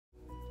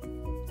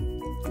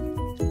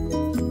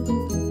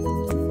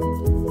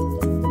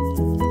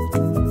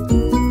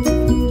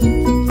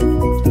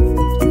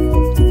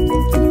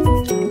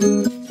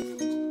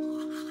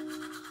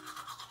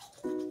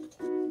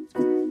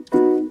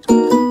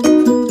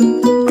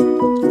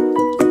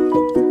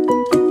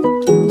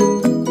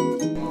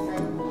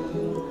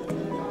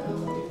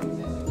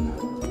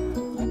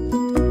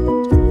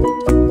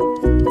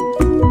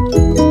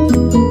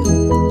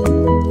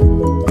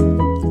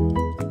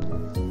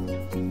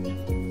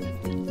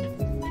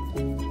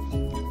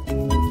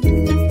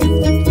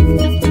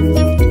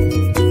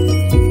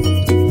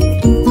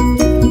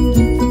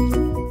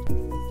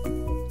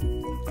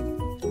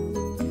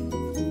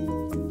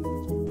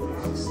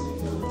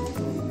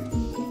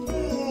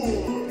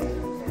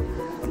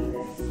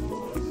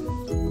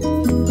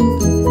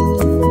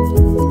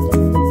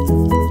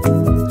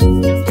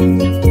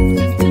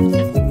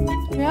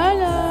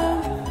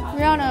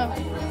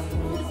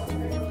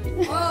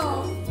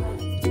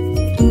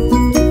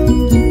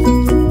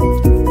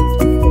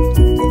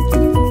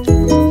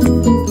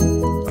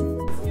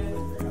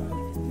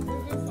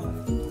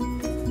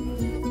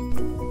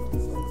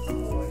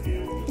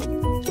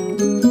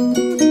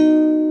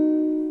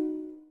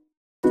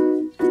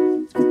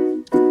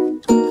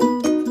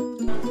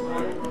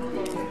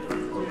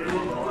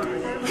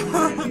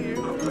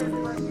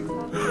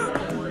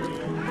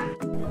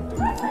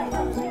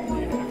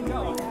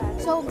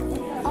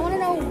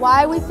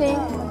why we think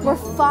we're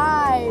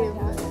 5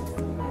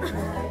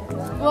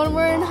 when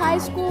we're in high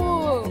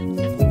school.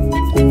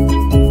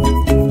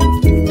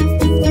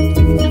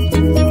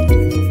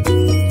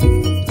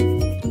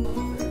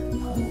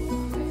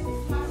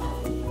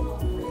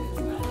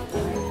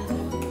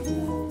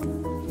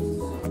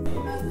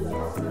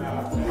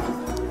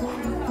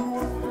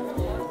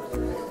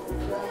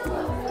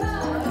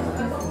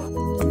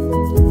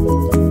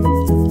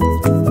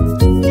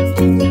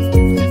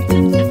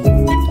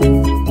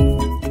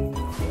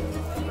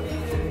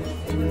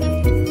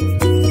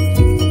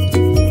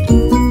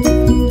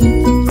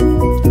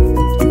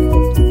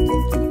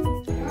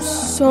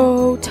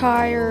 So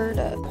tired.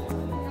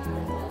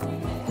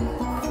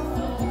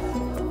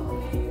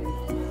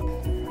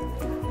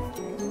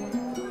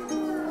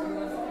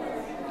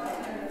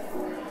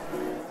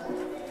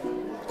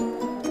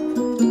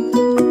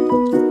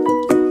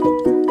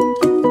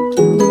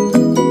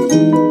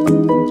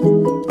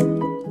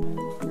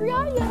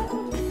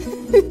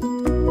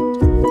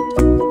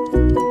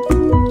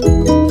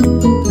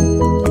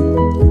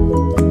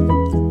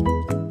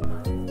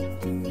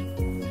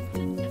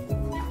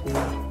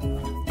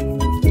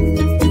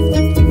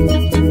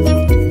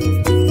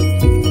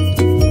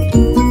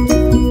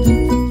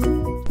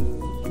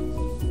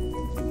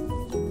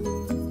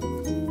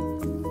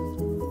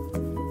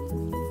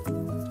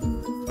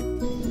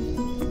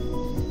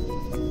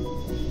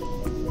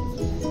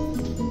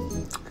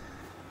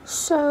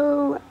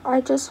 So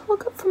I just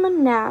woke up from a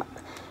nap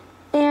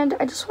and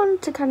I just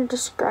wanted to kind of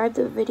describe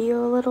the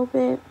video a little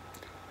bit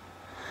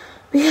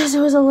because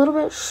it was a little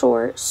bit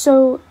short.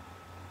 So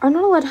I'm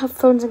not allowed to have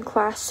phones in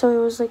class, so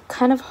it was like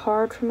kind of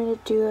hard for me to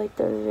do like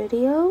the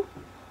video,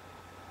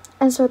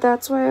 and so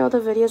that's why all the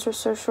videos were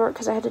so short,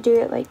 because I had to do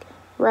it like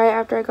right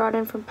after I got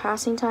in from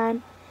passing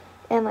time,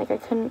 and like I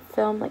couldn't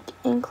film like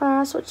in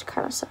class, which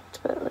kind of sucked,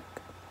 but like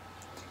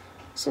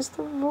it's just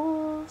the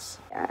rules.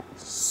 Yeah,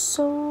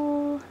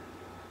 so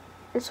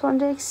I just wanted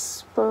to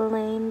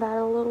explain that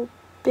a little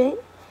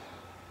bit.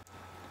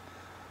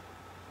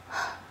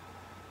 I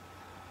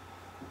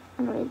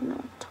don't even know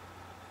what to talk.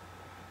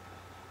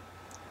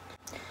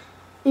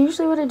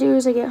 Usually what I do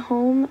is I get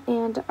home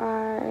and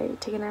I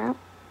take a nap.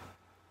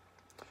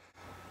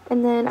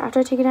 And then after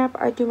I take a nap,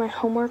 I do my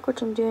homework,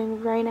 which I'm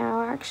doing right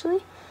now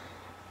actually.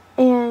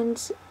 And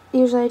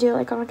usually I do it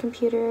like on a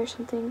computer or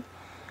something.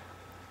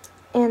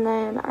 And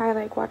then I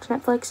like watch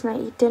Netflix and I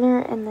eat dinner,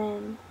 and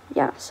then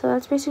yeah, so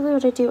that's basically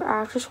what I do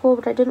after school,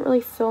 but I didn't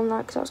really film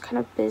that because I was kind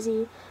of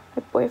busy.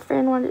 My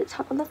boyfriend wanted to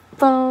talk on the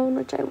phone,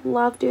 which I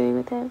love doing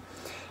with him,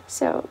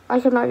 so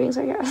I'm not being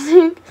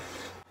sarcastic.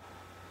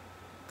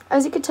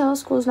 As you could tell,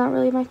 school is not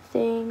really my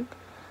thing.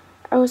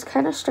 I was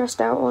kind of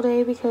stressed out all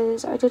day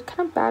because I did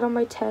kind of bad on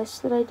my tests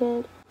that I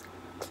did.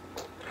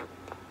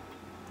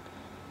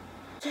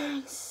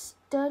 During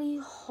study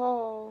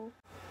hall,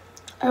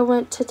 I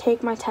went to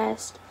take my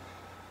test,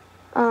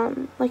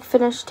 like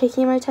finished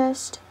taking my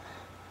test,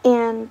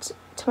 and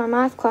to my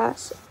math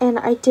class, and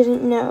I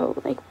didn't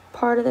know like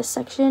part of this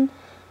section,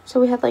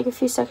 so we had like a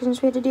few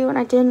sections we had to do, and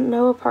I didn't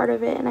know a part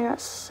of it, and I got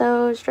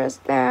so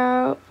stressed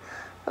out.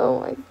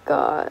 Oh my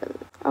god,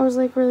 I was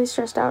like really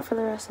stressed out for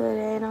the rest of the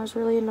day, and I was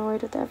really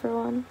annoyed with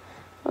everyone.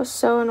 I was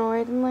so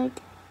annoyed, and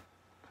like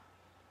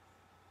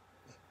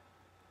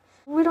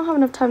we don't have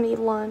enough time to eat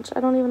lunch. I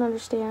don't even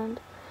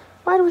understand.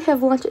 Why do we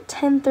have lunch at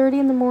 10:30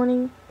 in the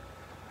morning?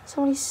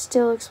 Somebody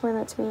still explain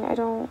that to me. I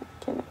don't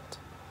get it.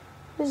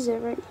 This is it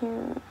right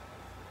here.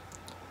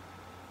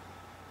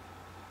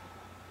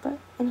 But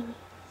anyways.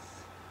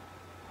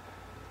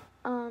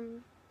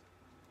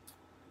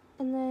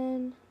 And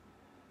then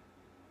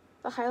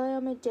the highlight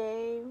of my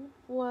day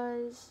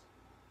was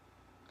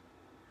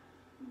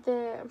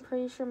that I'm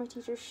pretty sure my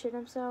teacher shit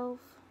himself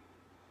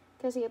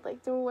because he had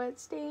like the wet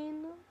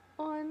stain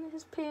on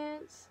his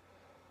pants.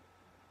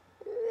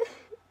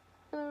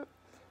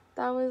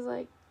 That was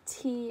like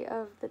tea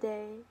of the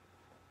day.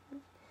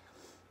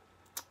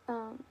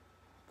 Yeah.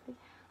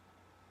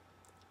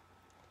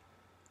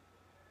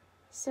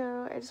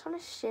 So I just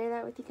want to share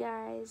that with you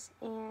guys,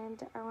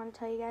 and I want to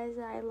tell you guys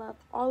that I love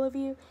all of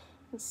you,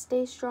 and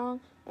stay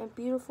strong and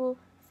beautiful.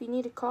 If you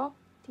need a call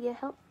to get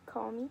help,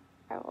 call me.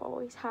 I will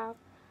always have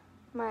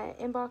my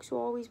inbox will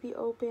always be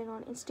open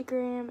on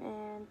Instagram,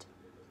 and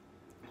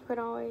you can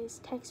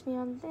always text me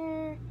on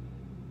there.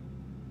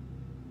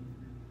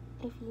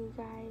 If you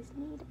guys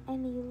need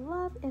any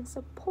love and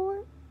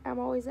support, I'm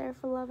always there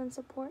for love and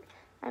support.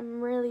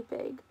 I'm really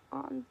big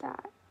on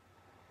that.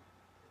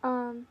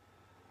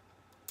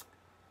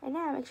 And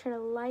yeah, make sure to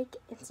like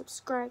and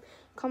subscribe.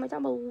 Comment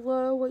down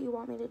below what you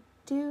want me to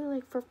do,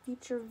 like for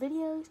future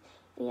videos.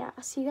 And yeah,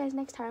 I'll see you guys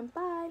next time.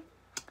 Bye.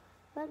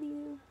 Love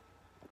you.